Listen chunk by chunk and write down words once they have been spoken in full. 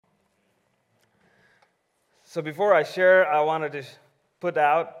So before I share, I wanted to put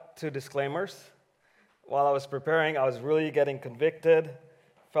out 2 disclaimers. While I was preparing, I was really getting convicted,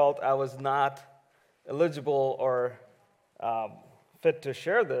 felt I was not eligible or fit to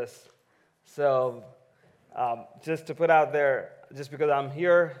share this. So just to put out there, just because I'm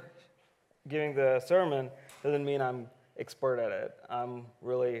here giving the sermon doesn't mean I'm expert at it. I'm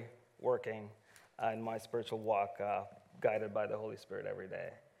really working in my spiritual walk, guided by the Holy Spirit every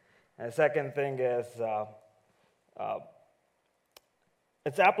day. And the second thing is,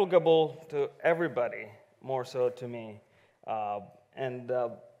 it's applicable to everybody, more so to me. And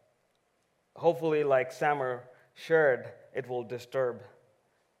hopefully, like Samar shared, it will disturb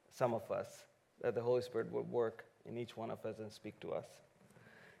some of us, that the Holy Spirit would work in each one of us and speak to us.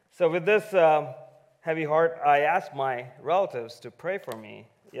 So with this heavy heart, I asked my relatives to pray for me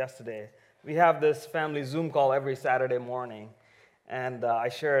yesterday. We have this family Zoom call every Saturday morning, and I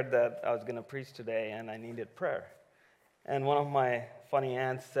shared that I was going to preach today and I needed prayer. And one of my funny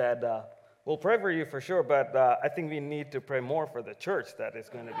aunts said, we'll pray for you for sure, but I think we need to pray more for the church that is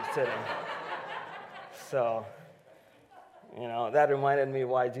going to be sitting. So, that reminded me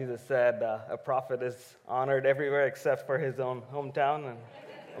why Jesus said a prophet is honored everywhere except for his own hometown and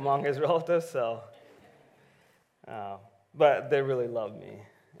among his relatives. So, but they really love me,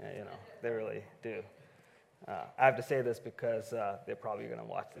 they really do. I have to say this because they're probably going to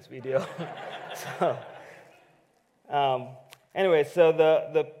watch this video. Anyway, so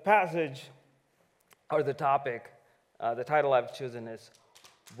the passage or the topic, the title I've chosen is,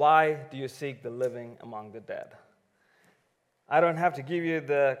 Why Do You Seek the Living Among the Dead? I don't have to give you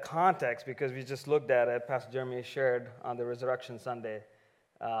the context because we just looked at it. Pastor Jeremy shared on the Resurrection Sunday,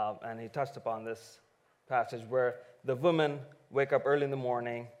 and he touched upon this passage where the women wake up early in the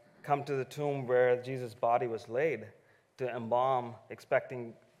morning, come to the tomb where Jesus' body was laid to embalm,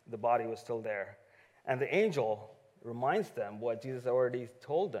 expecting the body was still there. And the angel reminds them what Jesus already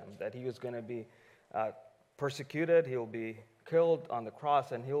told them, that he was going to be persecuted, he will be killed on the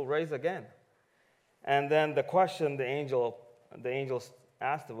cross, and he will rise again. And then the question the angel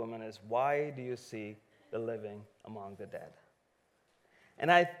asked the woman is, why do you seek the living among the dead?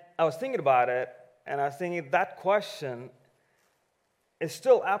 And I was thinking about it, and I was thinking that question is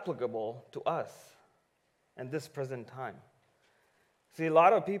still applicable to us in this present time. See, a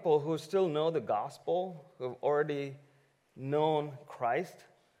lot of people who still know the gospel, who have already known Christ,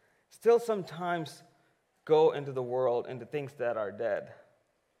 still sometimes go into the world, into things that are dead,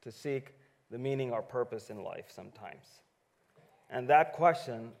 to seek the meaning or purpose in life sometimes. And that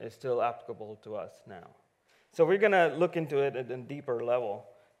question is still applicable to us now. So we're going to look into it at a deeper level.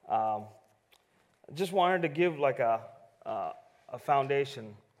 Just wanted to give like a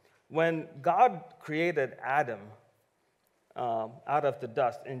foundation. When God created Adam out of the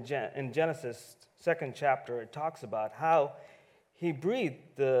dust, in Genesis 2nd chapter, it talks about how he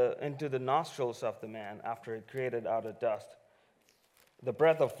breathed into the nostrils of the man after he created out of dust the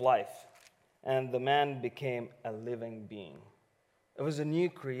breath of life, and the man became a living being. It was a new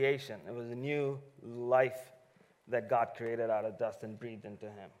creation. It was a new life that God created out of dust and breathed into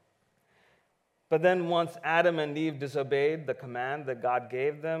him. But then once Adam and Eve disobeyed the command that God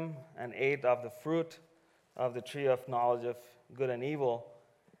gave them and ate of the fruit of the tree of knowledge of good and evil,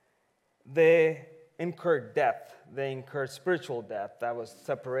 they incurred death. They incurred spiritual death. That was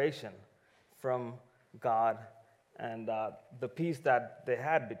separation from God, and the peace that they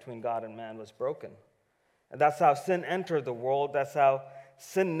had between God and man was broken. And that's how sin entered the world. That's how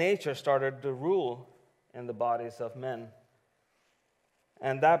sin nature started to rule in the bodies of men.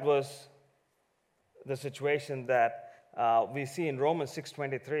 And that was the situation that we see in Romans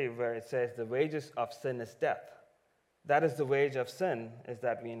 6:23, where it says the wages of sin is death. That is the wage of sin, is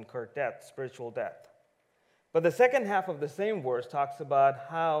that we incur death, spiritual death. But the second half of the same verse talks about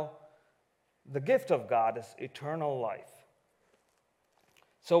how the gift of God is eternal life.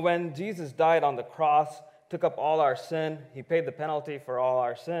 So when Jesus died on the cross, took up all our sin, he paid the penalty for all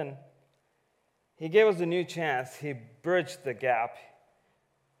our sin, he gave us a new chance. He bridged the gap,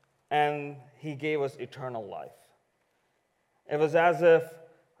 and he gave us eternal life. It was as if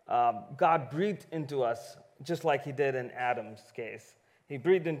God breathed into us, just like he did in Adam's case. He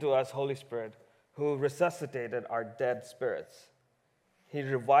breathed into us Holy Spirit, who resuscitated our dead spirits. He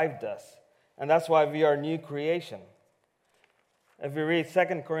revived us, and that's why we are new creation. If we read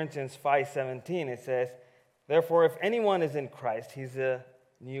 2 Corinthians 5:17, it says, therefore, if anyone is in Christ, he's a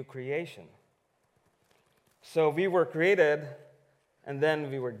new creation. So we were created, and then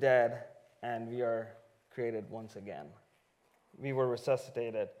we were dead, and we are created once again. We were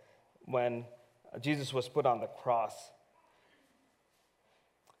resuscitated when Jesus was put on the cross.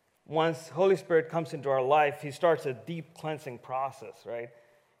 once Holy Spirit comes into our life, he starts a deep cleansing process, right?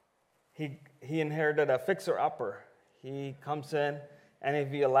 He inherited a fixer-upper. He comes in, and if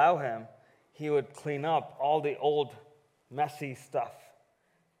we allow him, he would clean up all the old, messy stuff,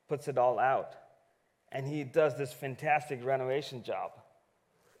 puts it all out. And he does this fantastic renovation job.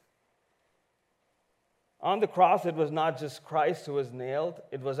 On the cross, it was not just Christ who was nailed.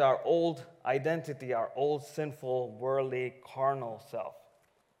 It was our old identity, our old sinful, worldly, carnal self.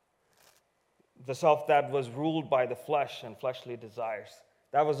 The self that was ruled by the flesh and fleshly desires.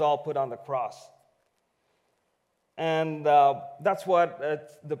 That was all put on the cross. And that's what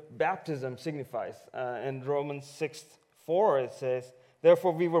the baptism signifies. In Romans 6:4, it says,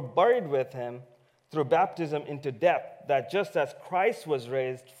 "Therefore we were buried with him through baptism into death, that just as Christ was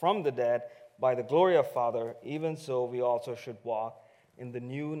raised from the dead by the glory of Father, even so we also should walk in the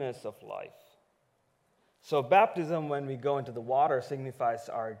newness of life." So baptism, when we go into the water, signifies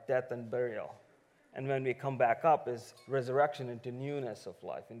our death and burial. And when we come back up is resurrection into newness of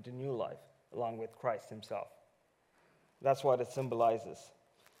life, into new life, along with Christ himself. That's what it symbolizes.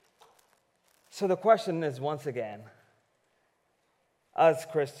 So the question is, once again, us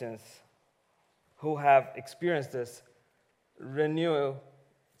Christians who have experienced this renewed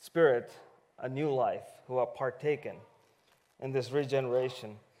spirit, a new life, who have partaken in this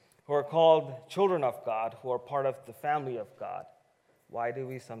regeneration, who are called children of God, who are part of the family of God, why do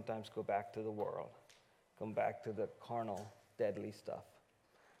we sometimes go back to the world, come back to the carnal, deadly stuff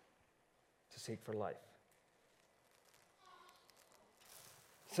to seek for life?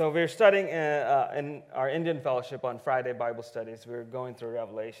 So we're studying in our Indian fellowship on Friday Bible studies. We're going through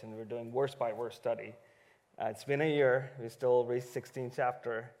Revelation. We're doing verse-by-verse study. It's been a year. We still reached 16th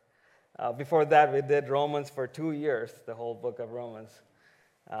chapter. Before that, we did Romans for 2 years, the whole book of Romans.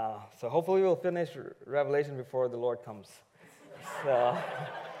 So hopefully we'll finish Revelation before the Lord comes. But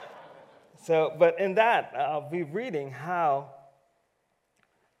in that, we're reading how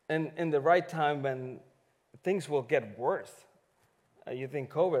in the right time when things will get worse. You think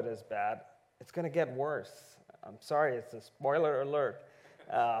COVID is bad, it's going to get worse. I'm sorry, it's a spoiler alert.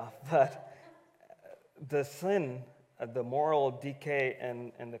 But the sin, the moral decay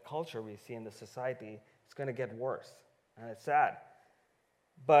and the culture we see in the society, it's going to get worse. And it's sad.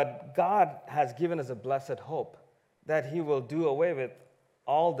 But God has given us a blessed hope that he will do away with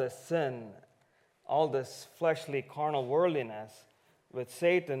all this sin, all this fleshly, carnal worldliness with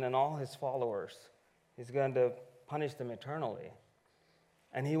Satan and all his followers. He's going to punish them eternally.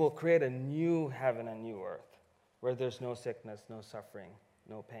 And he will create a new heaven and new earth where there's no sickness, no suffering,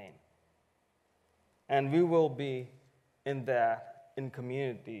 no pain. And we will be in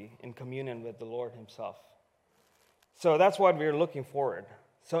community, in communion with the Lord himself. So that's what we're looking forward.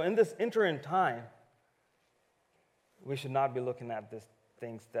 So in this interim time, we should not be looking at these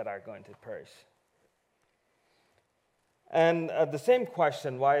things that are going to perish. And the same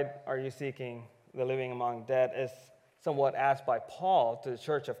question, why are you seeking the living among dead, is somewhat asked by Paul to the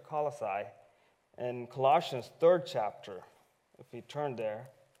church of Colossae in Colossians 3rd chapter, if we turn there.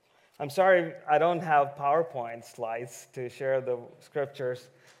 I'm sorry, I don't have PowerPoint slides to share the scriptures,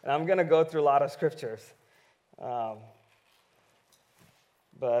 and I'm going to go through a lot of scriptures. But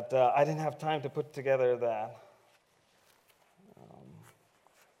I didn't have time to put together that.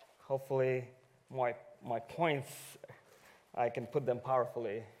 Hopefully, my points, I can put them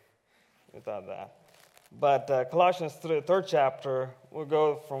powerfully without that. But Colossians 3rd chapter, we'll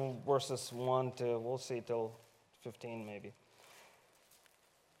go from verses 1 to, we'll see, till 15 maybe.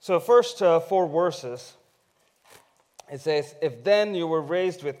 So first 4 verses, it says, "If then you were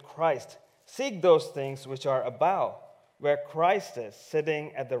raised with Christ, seek those things which are above, where Christ is,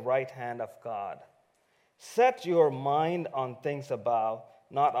 sitting at the right hand of God. Set your mind on things above,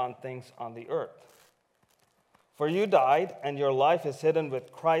 not on things on the earth. For you died, and your life is hidden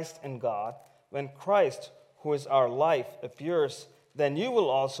with Christ in God. When Christ, who is our life, appears, then you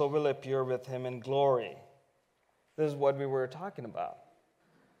will appear with him in glory." This is what we were talking about.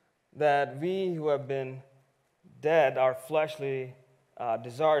 That we who have been dead, our fleshly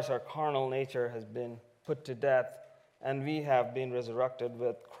desires, our carnal nature has been put to death, and we have been resurrected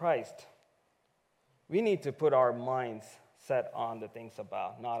with Christ. We need to put our minds set on the things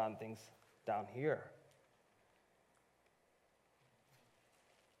above, not on things down here.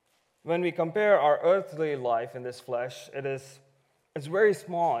 When we compare our earthly life in this flesh, it's very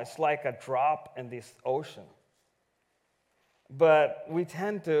small. It's like a drop in this ocean. But we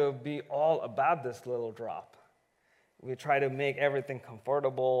tend to be all about this little drop. We try to make everything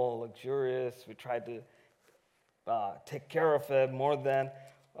comfortable, luxurious. We try to take care of it more than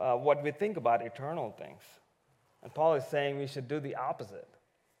what we think about eternal things. And Paul is saying we should do the opposite.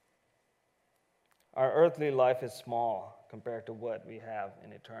 Our earthly life is small compared to what we have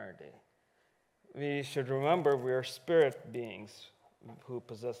in eternity. We should remember we are spirit beings who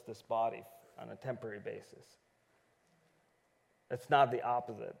possess this body on a temporary basis. It's not the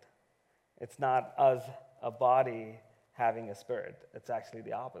opposite. It's not us, a body, having a spirit. It's actually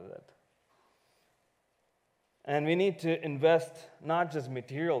the opposite. And we need to invest not just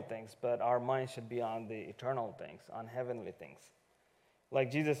material things, but our mind should be on the eternal things, on heavenly things. Like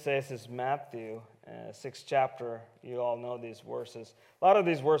Jesus says in Matthew 6th chapter, you all know these verses. A lot of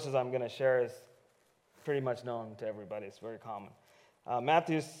these verses I'm going to share is pretty much known to everybody. It's very common.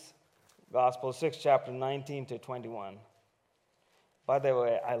 Matthew's Gospel, 6th chapter, 19 to 21. By the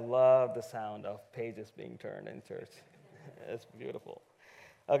way, I love the sound of pages being turned in church. It's beautiful.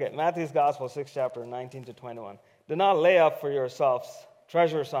 Okay, Matthew's Gospel, 6th chapter, 19 to 21. Do not lay up for yourselves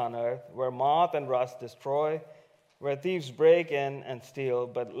treasures on earth, where moth and rust destroy, where thieves break in and steal,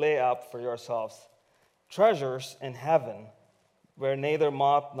 but lay up for yourselves treasures in heaven, where neither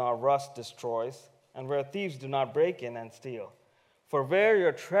moth nor rust destroys, and where thieves do not break in and steal. For where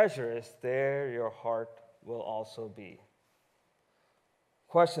your treasure is, there your heart will also be.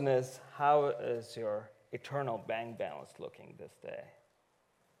 Question is, how is your eternal bank balance looking this day?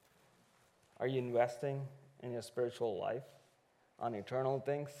 Are you investing in your spiritual life on eternal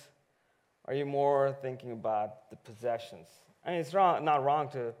things? Are you more thinking about the possessions? I mean, it's not wrong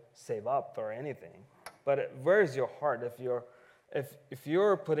to save up or anything, but where's your heart? If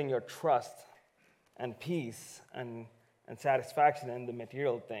you're putting your trust and peace and satisfaction in the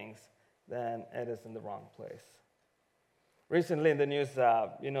material things, then it is in the wrong place. Recently in the news,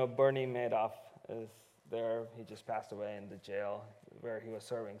 Bernie Madoff is there. He just passed away in the jail where he was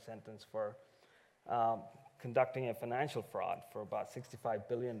serving sentence for conducting a financial fraud for about $65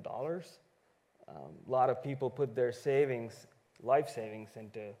 billion. A lot of people put their savings, life savings,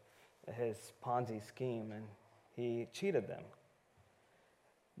 into his Ponzi scheme, and he cheated them.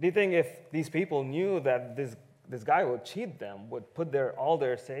 Do you think if these people knew that this guy would cheat them, would put all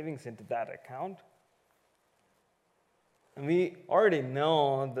their savings into that account? And we already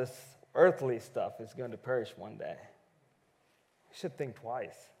know this earthly stuff is going to perish one day. We should think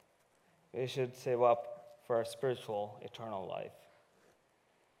twice. We should save up for our spiritual, eternal life.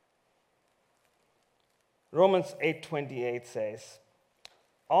 Romans 8:28 says,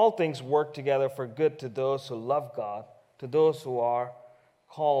 all things work together for good to those who love God, to those who are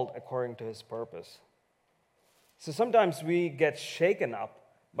called according to his purpose. So sometimes we get shaken up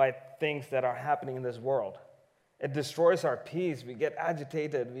by things that are happening in this world. It destroys our peace. We get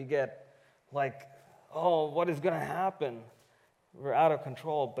agitated. We get like, oh, what is going to happen? We're out of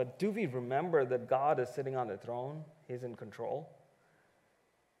control. But do we remember that God is sitting on the throne? He's in control.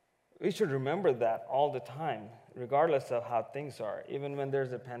 We should remember that all the time, regardless of how things are, even when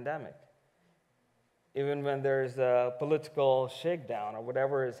there's a pandemic, even when there's a political shakedown or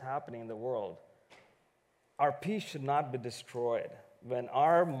whatever is happening in the world. Our peace should not be destroyed. When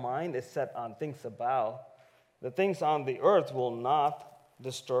our mind is set on things above, the things on the earth will not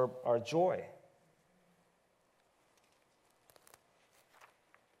disturb our joy.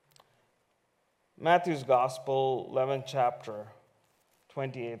 Matthew's Gospel, 11th chapter,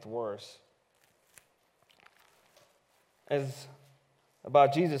 28th verse, is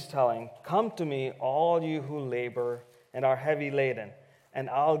about Jesus telling, come to me, all you who labor and are heavy laden, and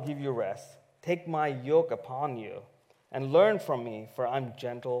I'll give you rest. Take my yoke upon you and learn from me, for I'm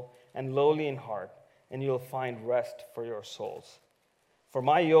gentle and lowly in heart, and you'll find rest for your souls. For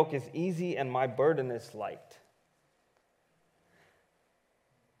my yoke is easy and my burden is light.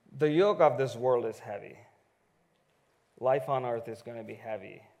 The yoke of this world is heavy. Life on earth is going to be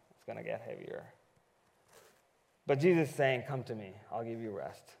heavy. It's going to get heavier. But Jesus is saying, come to me, I'll give you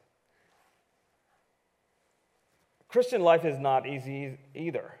rest. Christian life is not easy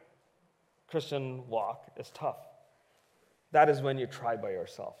either. Christian walk is tough. That is when you try by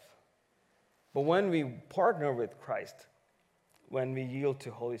yourself. But when we partner with Christ, when we yield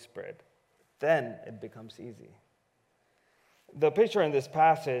to Holy Spirit, then it becomes easy. The picture in this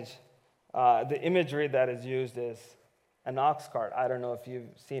passage, the imagery that is used is an ox cart. I don't know if you've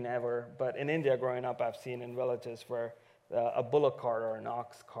seen ever, but in India growing up, I've seen in villages where a bullock cart or an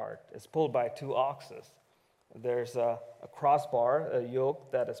ox cart is pulled by two oxes. There's a crossbar, a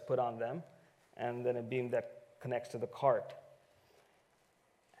yoke that is put on them, and then a beam that connects to the cart.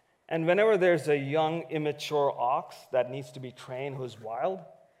 And whenever there's a young, immature ox that needs to be trained who's wild,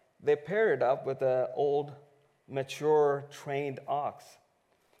 they pair it up with an old, mature, trained ox.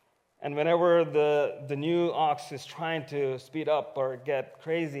 And whenever the new ox is trying to speed up or get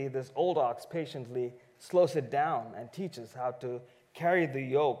crazy, this old ox patiently slows it down and teaches how to carry the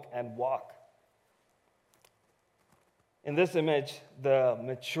yoke and walk. In this image, the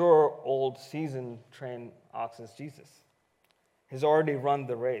mature, old, seasoned, trained ox is Jesus. He's already run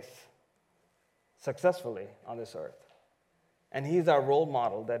the race successfully on this earth. And he's our role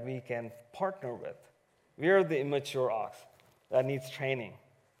model that we can partner with. We are the immature ox that needs training.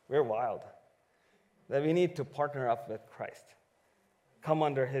 We're wild. That we need to partner up with Christ. Come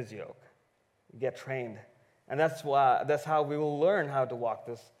under his yoke. Get trained. And that's how we will learn how to walk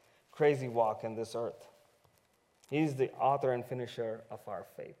this crazy walk in this earth. He's the author and finisher of our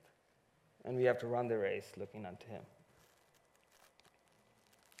faith. And we have to run the race looking unto him.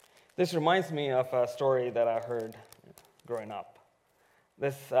 This reminds me of a story that I heard growing up.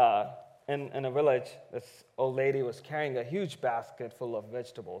 In a village, this old lady was carrying a huge basket full of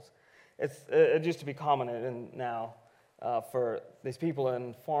vegetables. It used to be common now for these people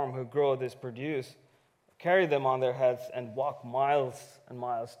in farm who grow this produce, carry them on their heads and walk miles and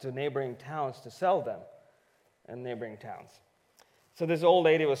miles to neighboring towns to sell them in neighboring towns. So this old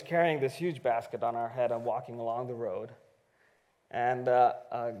lady was carrying this huge basket on her head and walking along the road. And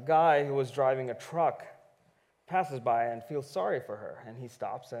a guy who was driving a truck passes by and feels sorry for her, and he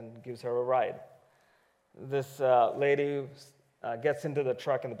stops and gives her a ride. This lady gets into the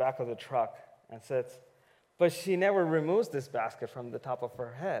truck, in the back of the truck, and sits, but she never removes this basket from the top of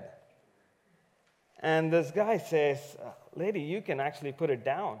her head. And this guy says, lady, you can actually put it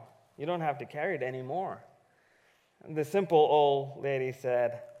down. You don't have to carry it anymore. And the simple old lady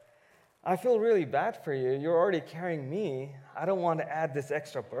said, I feel really bad for you. You're already carrying me. I don't want to add this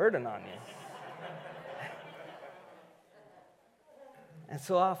extra burden on you. And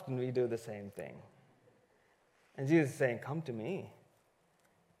so often we do the same thing. And Jesus is saying, come to me.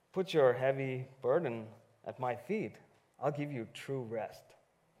 Put your heavy burden at my feet. I'll give you true rest.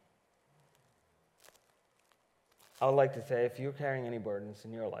 I would like to say, if you're carrying any burdens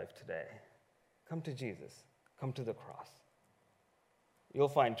in your life today, come to Jesus. Come to the cross. You'll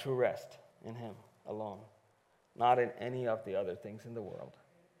find true rest in him alone, not in any of the other things in the world.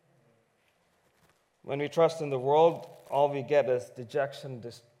 When we trust in the world, all we get is dejection,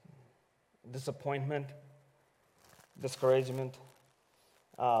 disappointment, discouragement.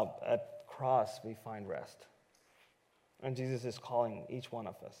 At cross, we find rest. And Jesus is calling each one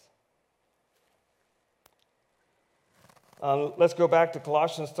of us. Let's go back to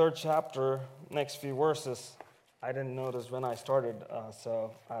Colossians 3rd chapter, next few verses. I didn't notice when I started,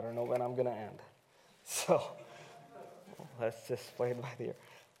 so I don't know when I'm going to end. So let's just play it by the ear.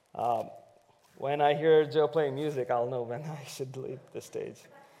 When I hear Joe playing music, I'll know when I should leave the stage.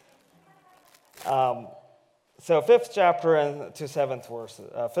 So 5th chapter and to 7th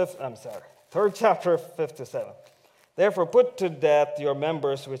verses. 3rd chapter, 5th to 7th. Therefore put to death your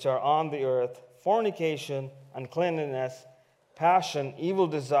members which are on the earth, fornication, uncleanness, passion, evil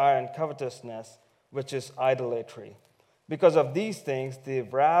desire, and covetousness, which is idolatry. Because of these things, the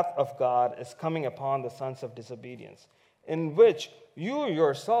wrath of God is coming upon the sons of disobedience, in which you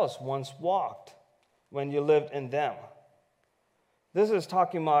yourselves once walked when you lived in them. This is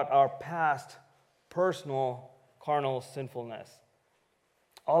talking about our past personal carnal sinfulness.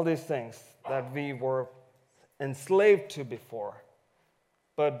 All these things that we were enslaved to before.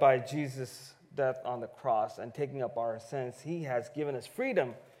 But by Jesus' death on the cross and taking up our sins, he has given us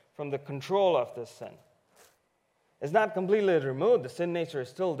freedom from the control of this sin. It's not completely removed. The sin nature is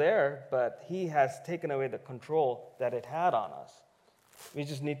still there, but he has taken away the control that it had on us. We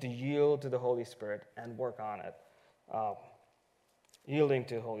just need to yield to the Holy Spirit and work on it. Yielding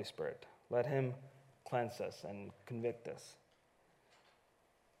to the Holy Spirit. Let him cleanse us and convict us.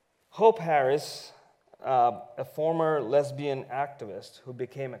 Hope Harris, a former lesbian activist who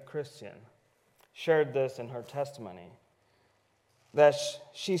became a Christian, shared this in her testimony, that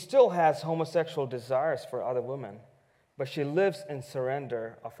she still has homosexual desires for other women, but she lives in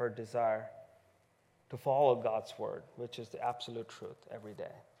surrender of her desire to follow God's word, which is the absolute truth every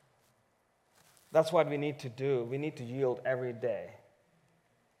day. That's what we need to do. We need to yield every day.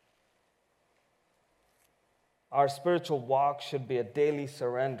 Our spiritual walk should be a daily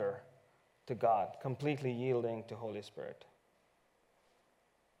surrender to God, completely yielding to Holy Spirit.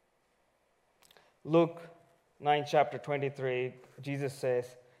 Luke 9, chapter 23, Jesus says,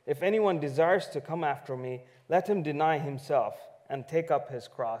 if anyone desires to come after me, let him deny himself and take up his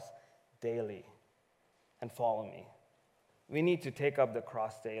cross daily and follow me. We need to take up the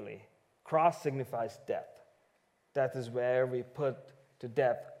cross daily. Cross signifies death. Death is where we put to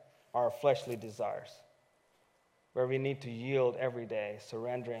death our fleshly desires, where we need to yield every day,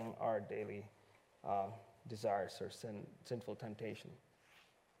 surrendering our daily desires or sinful temptation.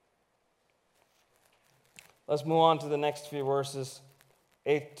 Let's move on to the next few verses,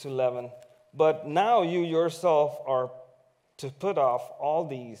 8 to 11. But now you yourself are to put off all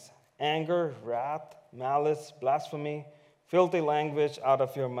these: anger, wrath, malice, blasphemy, filthy language out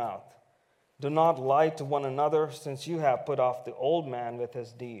of your mouth. Do not lie to one another, since you have put off the old man with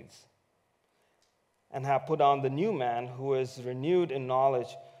his deeds, and have put on the new man, who is renewed in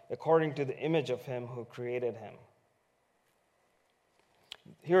knowledge according to the image of him who created him.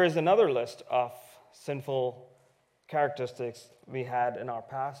 Here is another list of sinful characteristics we had in our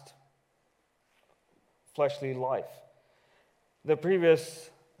past fleshly life. The previous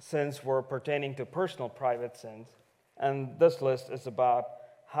sins were pertaining to personal, private sins, and this list is about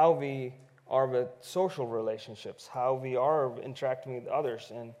how we are with social relationships, how we are interacting with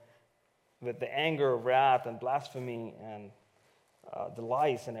others, and with the anger, wrath, and blasphemy, and the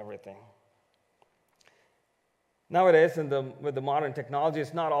lies and everything. Nowadays, with the modern technology,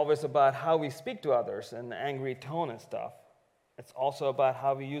 it's not always about how we speak to others in angry tone and stuff. It's also about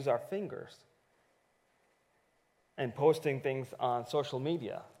how we use our fingers and posting things on social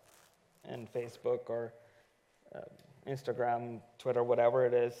media, and Facebook or Instagram, Twitter, whatever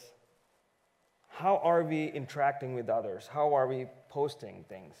it is. How are we interacting with others? How are we posting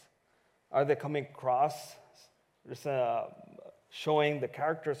things? Are they coming across showing the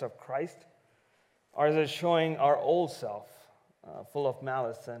characters of Christ? Or is it showing our old self, full of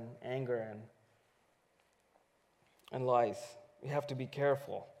malice and anger and lies? We have to be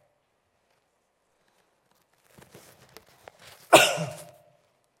careful.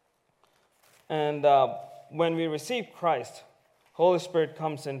 And when we receive Christ, Holy Spirit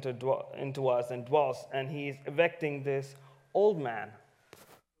comes into us and dwells, and He's evicting this old man,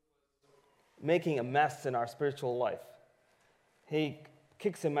 making a mess in our spiritual life. He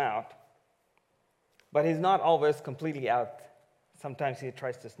kicks him out, but he's not always completely out. Sometimes he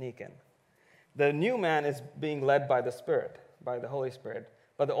tries to sneak in. The new man is being led by the Spirit, by the Holy Spirit,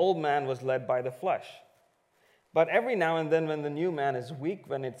 but the old man was led by the flesh. But every now and then, when the new man is weak,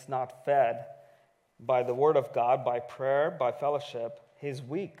 when it's not fed by the Word of God, by prayer, by fellowship, he's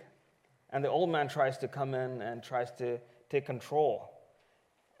weak. And the old man tries to come in and tries to take control.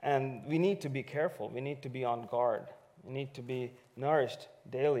 And we need to be careful. We need to be on guard. We need to be nourished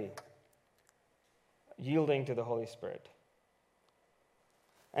daily, yielding to the Holy Spirit.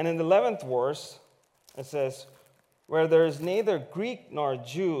 And in the 11th verse, it says, where there is neither Greek nor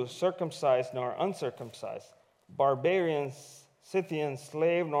Jew, circumcised nor uncircumcised, barbarian, Scythian,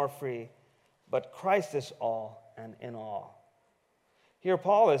 slave nor free, but Christ is all and in all. Here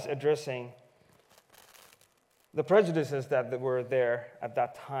Paul is addressing the prejudices that were there at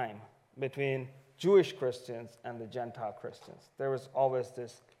that time between Jewish Christians and the Gentile Christians. There was always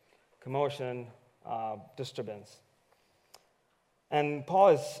this commotion, disturbance. And Paul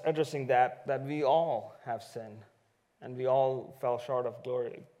is addressing that we all have sinned, and we all fell short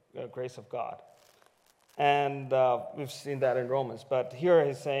of grace of God. And we've seen that in Romans. But here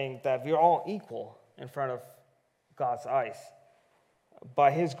he's saying that we're all equal in front of God's eyes.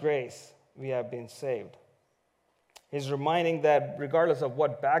 By His grace, we have been saved. He's reminding that regardless of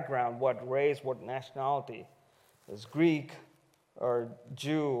what background, what race, what nationality, is Greek or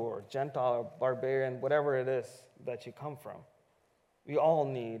Jew or Gentile or barbarian, whatever it is that you come from, we all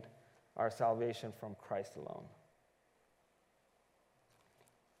need our salvation from Christ alone.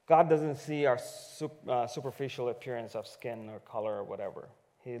 God doesn't see our superficial appearance of skin or color or whatever.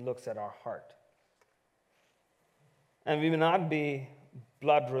 He looks at our heart. And we may not be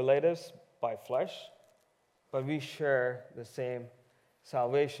blood relatives by flesh, but we share the same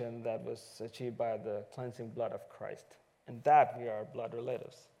salvation that was achieved by the cleansing blood of Christ. And that we are blood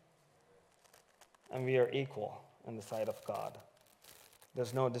relatives. And we are equal in the sight of God.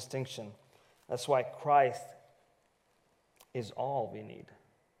 There's no distinction. That's why Christ is all we need.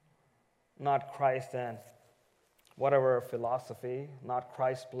 Not Christ and whatever philosophy, not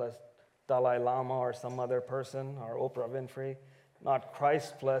Christ plus Dalai Lama or some other person or Oprah Winfrey, not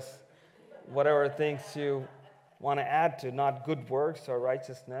Christ plus whatever things you want to add to, not good works or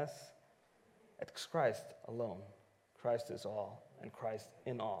righteousness. It's Christ alone. Christ is all, and Christ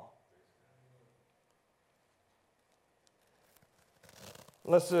in all.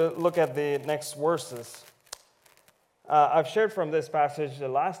 Let's look at the next verses. I've shared from this passage the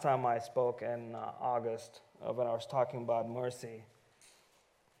last time I spoke in August when I was talking about mercy.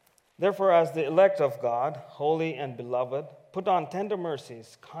 Therefore, as the elect of God, holy and beloved, put on tender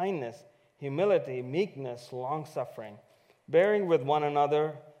mercies, kindness, humility, meekness, long-suffering, bearing with one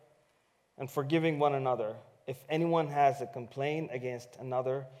another and forgiving one another. If anyone has a complaint against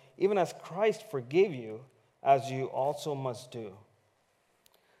another, even as Christ forgave you, as you also must do.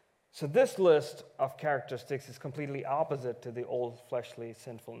 So this list of characteristics is completely opposite to the old fleshly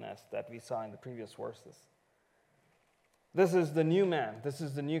sinfulness that we saw in the previous verses. This is the new man. This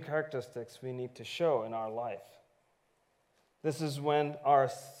is the new characteristics we need to show in our life. This is when our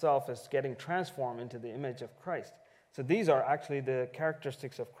self is getting transformed into the image of Christ. So these are actually the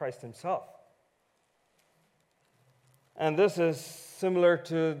characteristics of Christ himself. And this is similar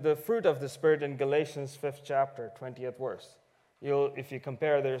to the fruit of the Spirit in Galatians 5th chapter, 20th verse. If you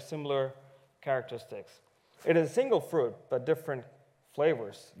compare, there are similar characteristics. It is a single fruit, but different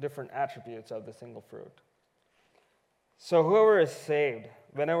flavors, different attributes of the single fruit. So whoever is saved,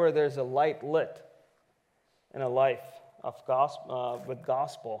 whenever there's a light lit in a life of with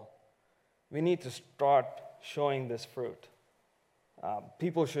gospel, we need to start showing this fruit.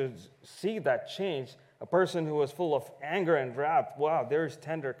 People should see that change. A person who was full of anger and wrath, wow, there's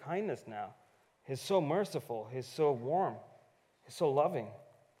tender kindness now. He's so merciful. He's so warm. He's so loving.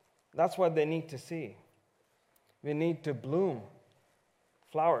 That's what they need to see. We need to bloom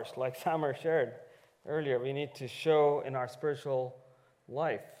flowers, like Samar shared earlier. We need to show in our spiritual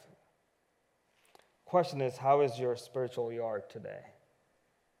life. Question is, how is your spiritual yard today?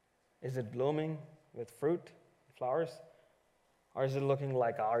 Is it blooming with fruit, flowers? Or is it looking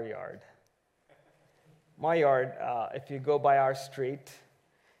like our yard? My yard, if you go by our street,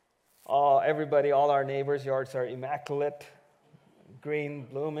 all our neighbors' yards are immaculate, green,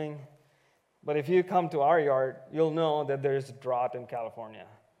 blooming. But if you come to our yard, you'll know that there's a drought in California.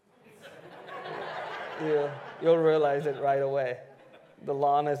 You'll realize it right away. The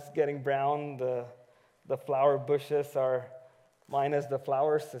lawn is getting brown, the flower bushes are minus the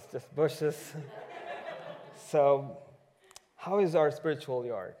flowers, it's just bushes. So, how is our spiritual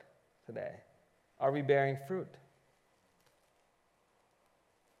yard today? Are we bearing fruit?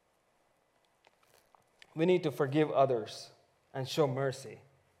 We need to forgive others and show mercy.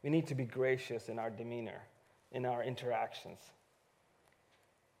 We need to be gracious in our demeanor, in our interactions.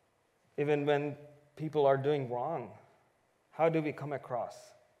 Even when people are doing wrong, how do we come across?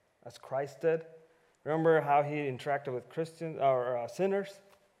 As Christ did? Remember how he interacted with Christians or sinners?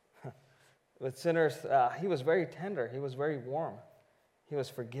 With sinners, he was very tender. He was very warm. He was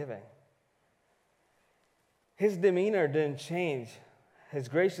forgiving. His demeanor didn't change. His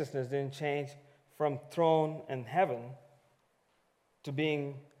graciousness didn't change from throne in heaven to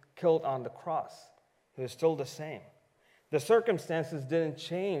being killed on the cross. He was still the same. The circumstances didn't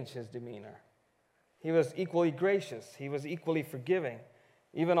change his demeanor. He was equally gracious. He was equally forgiving.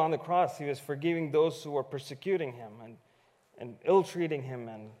 Even on the cross, he was forgiving those who were persecuting him and ill-treating him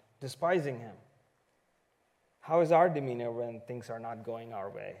and despising him. How is our demeanor when things are not going our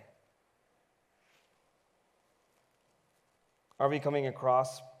way? Are we coming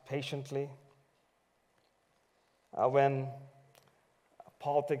across patiently? When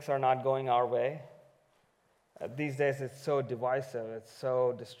politics are not going our way? These days it's so divisive, it's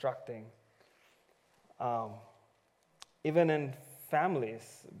so destructing. Even in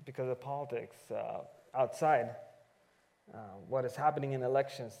families, because of politics, outside, what is happening in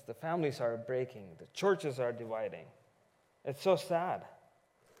elections, the families are breaking, the churches are dividing. It's so sad.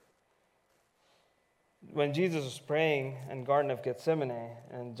 When Jesus was praying in Garden of Gethsemane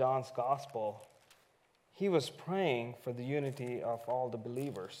in John's Gospel, he was praying for the unity of all the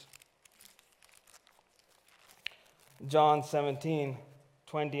believers. John 17,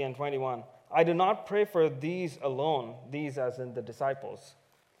 20 and 21. I do not pray for these alone, these as in the disciples.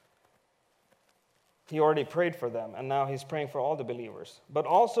 He already prayed for them, and now he's praying for all the believers. But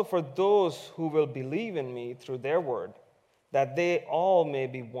also for those who will believe in me through their word, that they all may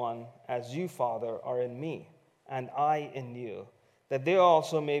be one, as you, Father, are in me, and I in you, that they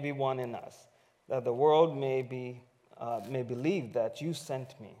also may be one in us, that the world may believe that you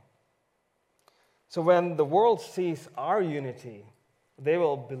sent me. So when the world sees our unity, they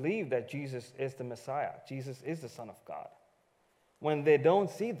will believe that Jesus is the Messiah. Jesus is the Son of God. When they don't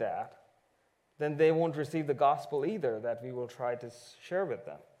see that, then they won't receive the gospel either that we will try to share with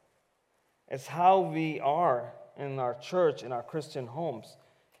them. It's how we are in our church, in our Christian homes,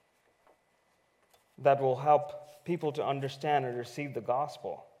 that will help people to understand and receive the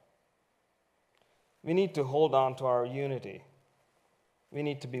gospel. We need to hold on to our unity. We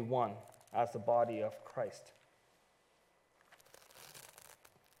need to be one as the body of Christ.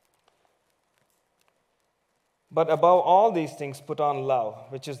 But above all these things, put on love,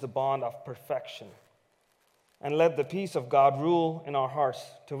 which is the bond of perfection. And let the peace of God rule in our hearts,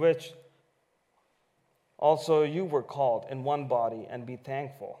 to which also you were called in one body, and be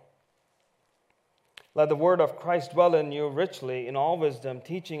thankful. Let the word of Christ dwell in you richly in all wisdom,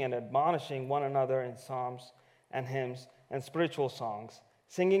 teaching and admonishing one another in psalms and hymns and spiritual songs,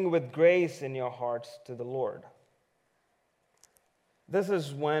 singing with grace in your hearts to the Lord. This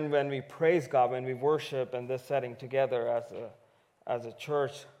is when we praise God, when we worship in this setting together as a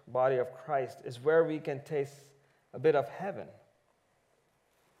church, body of Christ, is where we can taste a bit of heaven.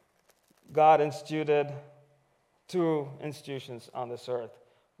 God instituted 2 institutions on this earth.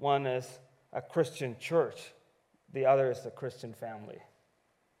 One is a Christian church. The other is the Christian family.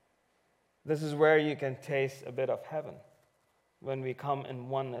 This is where you can taste a bit of heaven when we come in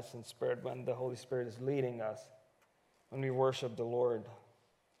oneness in spirit, when the Holy Spirit is leading us, when we worship the Lord,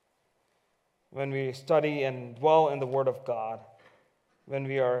 when we study and dwell in the Word of God, when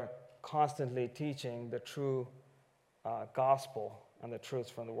we are constantly teaching the true gospel and the truths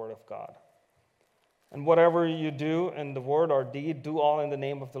from the Word of God. And whatever you do in the word or deed, do all in the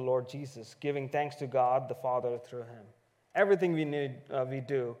name of the Lord Jesus, giving thanks to God the Father through him. Everything we need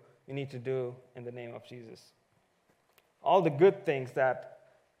to do in the name of Jesus. All the good things that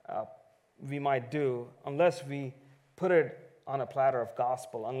we might do, unless we put it on a platter of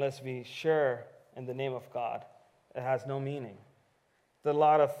gospel, unless we share in the name of God, it has no meaning. A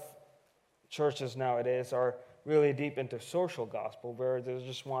lot of churches nowadays are really deep into social gospel, where they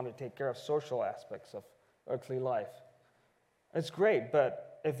just want to take care of social aspects of earthly life. It's great,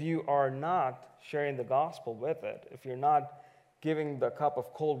 but if you are not sharing the gospel with it, if you're not giving the cup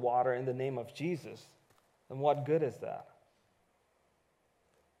of cold water in the name of Jesus, then what good is that?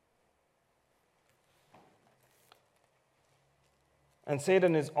 And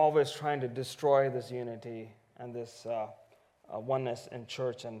Satan is always trying to destroy this unity and this oneness in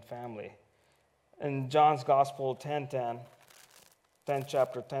church and family. In John's Gospel 10:10, 10th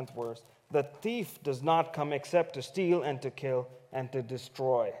chapter, 10th verse, the thief does not come except to steal and to kill and to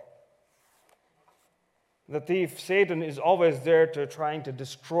destroy. The thief, Satan, is always there to trying to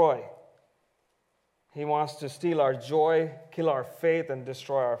destroy. He wants to steal our joy, kill our faith, and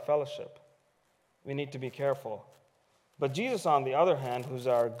destroy our fellowship. We need to be careful. But Jesus, on the other hand, who's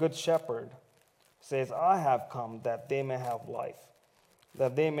our good shepherd, says, I have come that they may have life,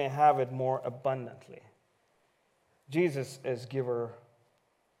 that they may have it more abundantly. Jesus is giver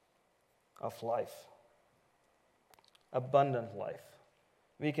of life, abundant life.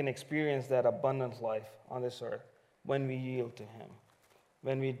 We can experience that abundant life on this earth when we yield to him,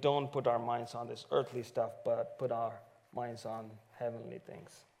 when we don't put our minds on this earthly stuff, but put our minds on heavenly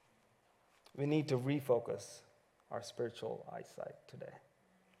things. We need to refocus our spiritual eyesight today.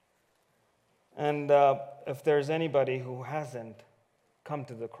 And if there's anybody who hasn't come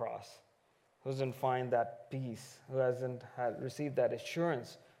to the cross, who doesn't find that peace, who hasn't received that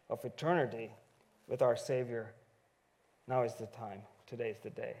assurance of eternity with our Savior, now is the time. Today is the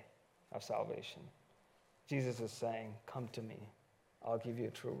day of salvation. Jesus is saying, come to me. I'll give you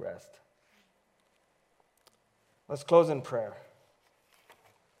true rest. Let's close in prayer.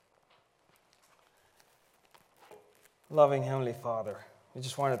 Loving Heavenly Father, we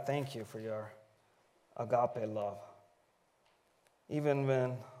just want to thank you for your agape love. Even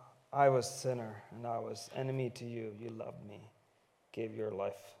when I was a sinner and I was enemy to you, you loved me, gave your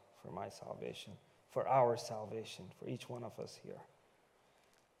life for my salvation, for our salvation, for each one of us here.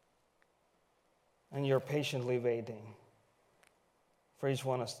 And you're patiently waiting for each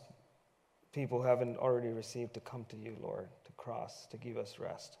one of us, people who haven't already received, to come to you, Lord, to cross, to give us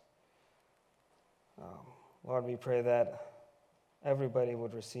rest. Lord, we pray that everybody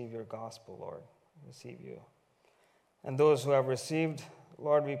would receive your gospel, Lord, receive you. And those who have received,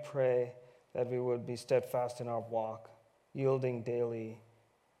 Lord, we pray that we would be steadfast in our walk, yielding daily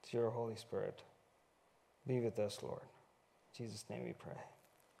to your Holy Spirit. Be with us, Lord. In Jesus' name we pray.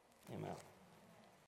 Amen.